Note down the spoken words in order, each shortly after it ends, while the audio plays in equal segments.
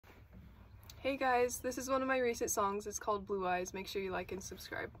Hey guys, this is one of my recent songs. It's called Blue Eyes. Make sure you like and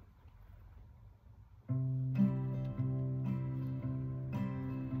subscribe.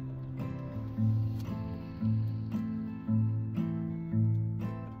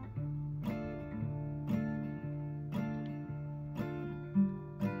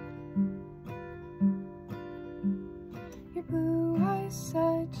 Your blue eyes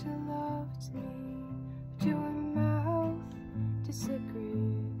said you loved me, but your mouth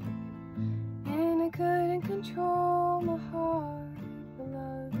disagreed, and I couldn't control my heart. But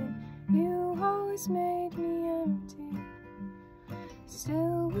loving you always made me empty.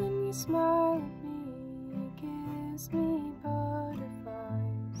 Still, when you smile at me, it gives me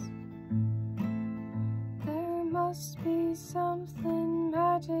butterflies. There must be something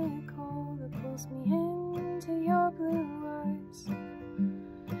magical that pulls me into your blue eyes.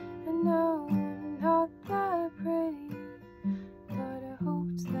 I know I'm not that pretty, but I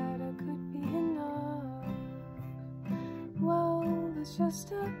hoped that I could be enough. Well, it's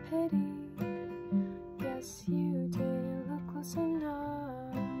just a pity. Yes, you did look close enough.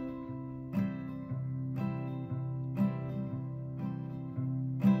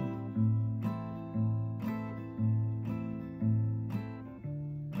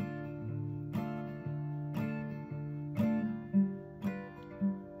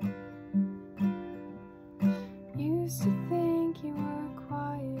 Used to think you were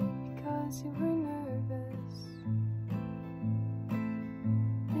quiet because you were nervous.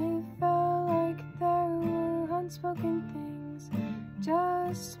 It felt like there were unspoken things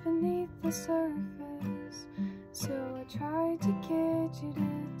just beneath the surface. So I tried to get you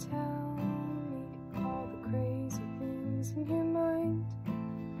to tell me all the crazy things in your mind.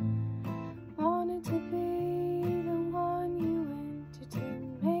 Wanted to be the one you went to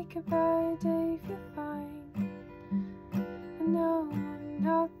make a bad day feel fine. I know I'm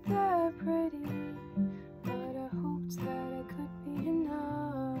not that pretty, but I hoped that I could be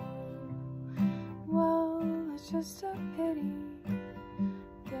enough. Well, it's just a pity.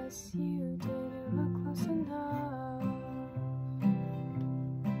 Yes, you